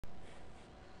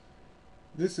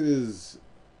This is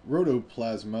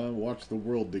Rotoplasma, Watch the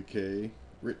World Decay,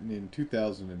 written in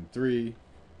 2003.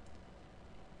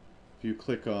 If you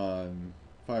click on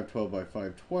 512 by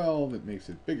 512, it makes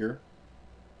it bigger.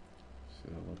 So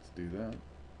let's do that.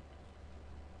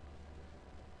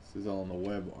 This is all in the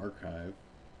web archive.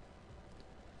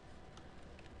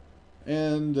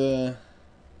 And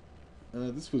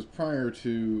this was prior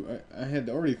to... I had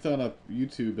already thought up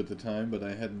YouTube at the time, but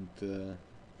I hadn't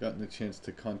gotten a chance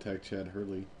to contact Chad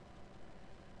Hurley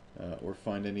or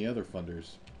find any other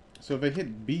funders. So if I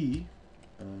hit B,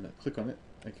 click on it,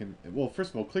 I can... Well,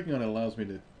 first of all, clicking on it allows me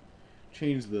to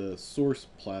change the source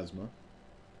plasma.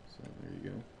 So there you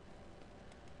go.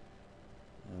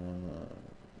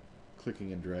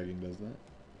 Clicking and dragging does that.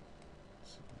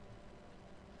 So.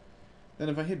 Then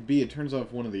if I hit B, it turns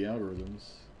off one of the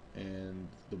algorithms, and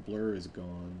the blur is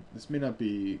gone. This may not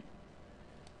be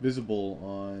visible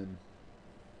on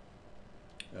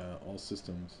all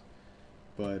systems,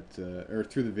 but or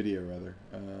through the video rather,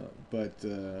 but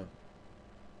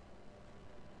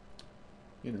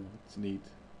you know, it's neat.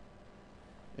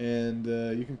 And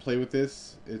you can play with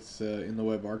this. It's in the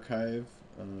web archive.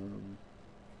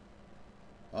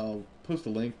 I'll post a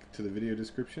link to the video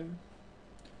description.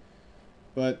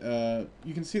 But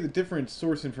you can see the different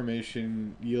source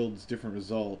information yields different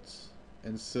results.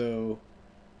 And so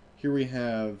here we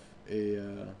have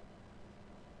a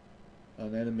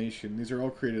an animation. These are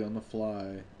all created on the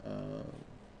fly,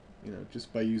 you know,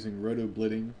 just by using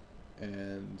Rotoblitting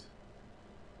and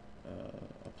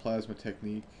a plasma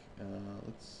technique.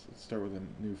 Let's start with a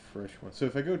new fresh one. So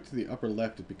if I go to the upper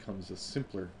left, it becomes a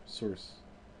simpler source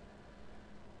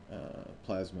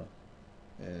plasma,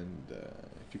 and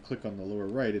if you click on the lower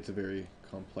right, it's a very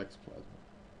complex plasma.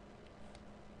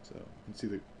 So you can see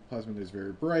the plasma is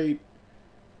very bright,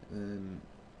 and then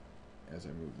as I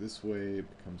move this way,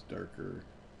 it becomes darker.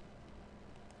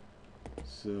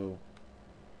 So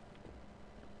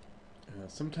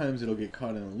sometimes it'll get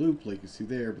caught in a loop like you see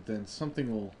there, but then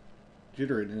something will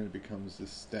jitter it and it becomes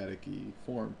this static-y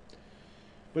form.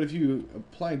 But if you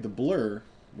applied the blur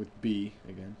with B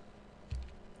again,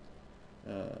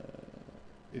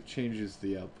 it changes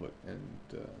the output and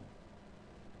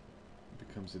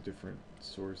becomes a different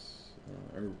source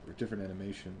or different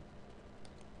animation.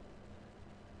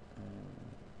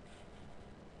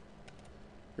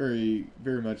 Very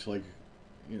much like,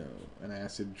 you know, an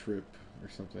acid trip or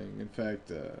something. In fact,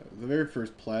 the very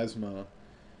first plasma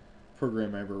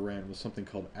program I ever ran was something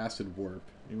called Acid Warp.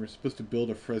 You were supposed to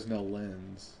build a Fresnel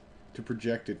lens to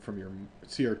project it from your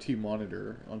CRT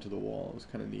monitor onto the wall. It was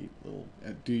kind of neat, little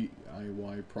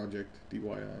DIY project,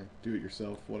 DIY, do it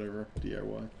yourself, whatever,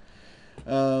 DIY.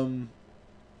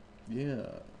 Yeah,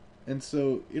 and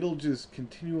so it'll just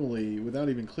continually, without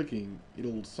even clicking,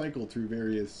 it'll cycle through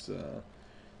various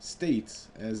states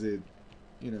as it,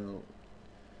 you know,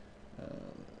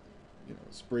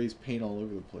 sprays paint all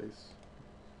over the place.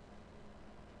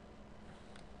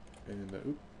 And oops.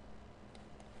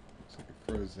 Looks like it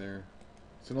froze there.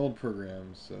 It's an old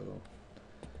program, so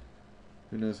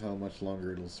who knows how much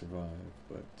longer it'll survive.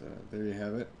 But there you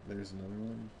have it. There's another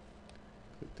one.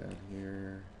 Click down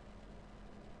here.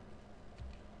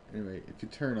 Anyway, if you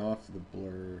turn off the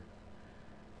blur,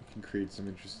 you can create some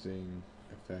interesting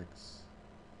effects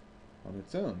on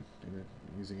its own,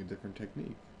 using a different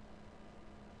technique.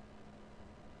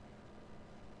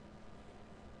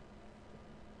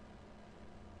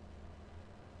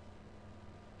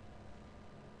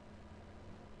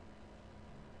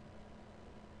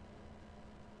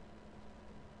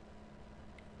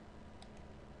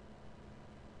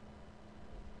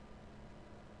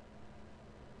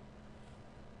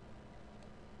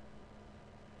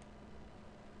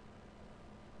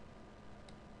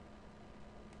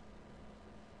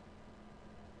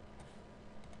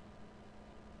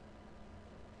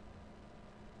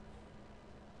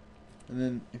 And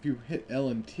then if you hit L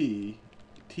and T,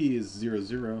 T is 0,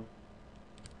 0,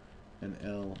 and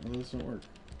L. Oh, this don't work.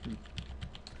 Let's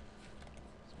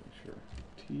make sure.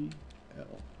 T, L.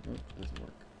 Nope, doesn't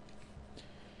work.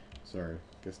 Sorry,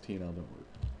 guess T and L don't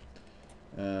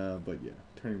work. But yeah,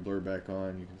 turning blur back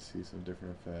on, you can see some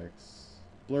different effects.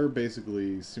 Blur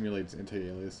basically simulates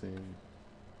anti-aliasing.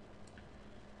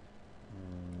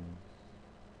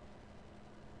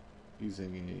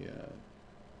 Using a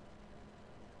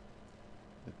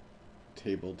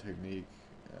table technique.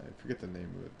 I forget the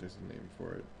name of it. There's a name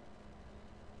for it.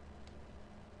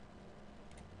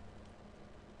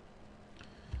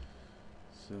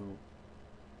 So,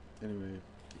 anyway,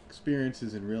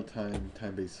 experiences in real-time,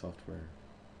 time-based software,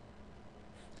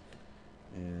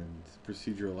 and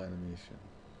procedural animation.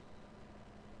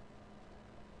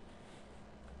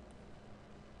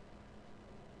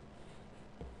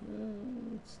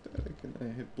 It's static, and I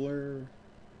hit blur.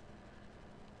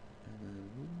 And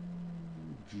then...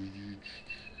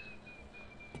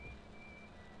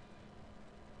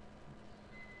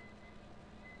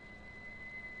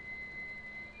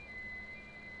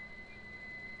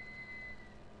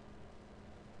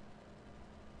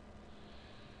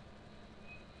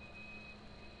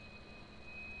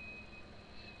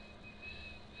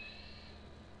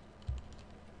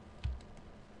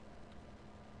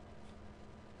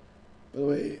 By the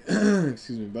way,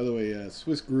 excuse me. By the way,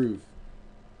 Swiss Groove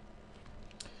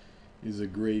is a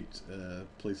great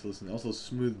place to listen. Also,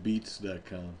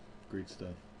 smoothbeats.com, great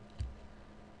stuff.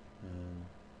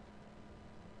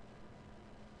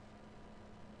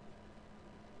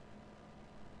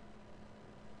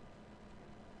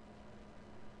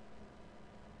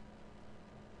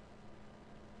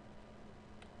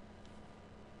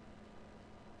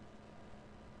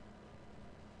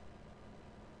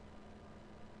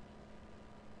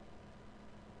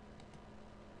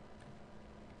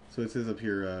 So it says up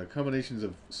here, combinations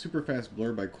of super fast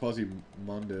blur by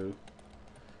Quasimondo,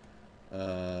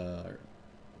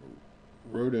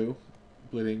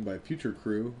 Rotoblitting by Future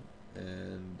Crew,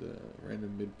 and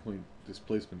random midpoint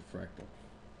displacement fractal.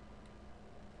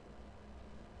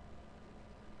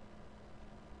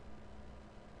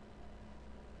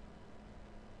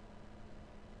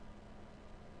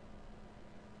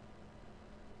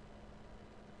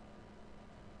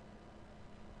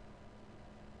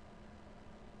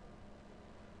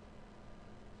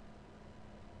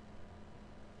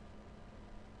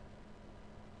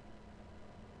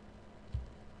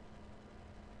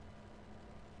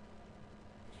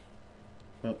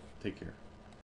 Well, take care.